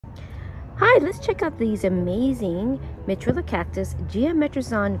Hi, let's check out these amazing Myrtillocactus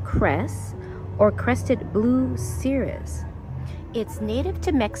geometrizan crest or Crested Blue Cereus. It's native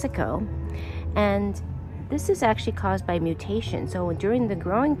to Mexico, and this is actually caused by mutation. So during the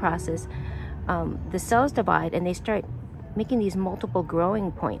growing process, the cells divide and they start making these multiple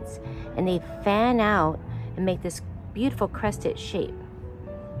growing points, and they fan out and make this beautiful crested shape.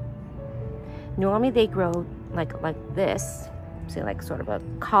 Normally they grow like this, say like sort of a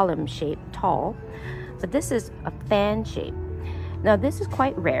column shape, tall, but this is a fan shape. Now this is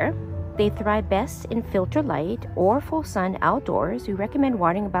quite rare. They thrive best in filter light or full sun outdoors. We recommend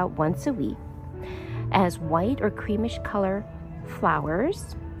watering about once a week. It has white or creamish color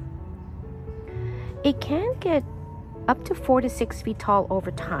flowers. It can get up to 4 to 6 feet tall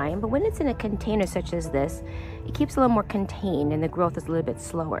over time, but when it's in a container such as this, it keeps a little more contained and the growth is a little bit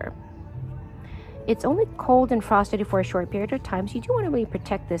slower. It's only cold and frosted for a short period of time, so you do want to really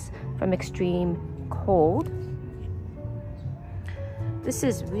protect this from extreme cold. This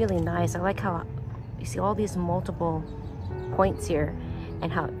is really nice. I like how you see all these multiple points here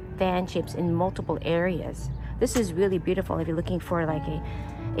and how fan shapes in multiple areas. This is really beautiful if you're looking for like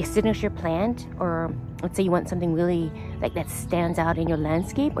a signature plant, or let's say you want something really like that stands out in your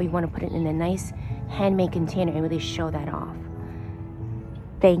landscape, or you want to put it in a nice handmade container and really show that off.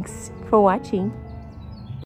 Thanks for watching.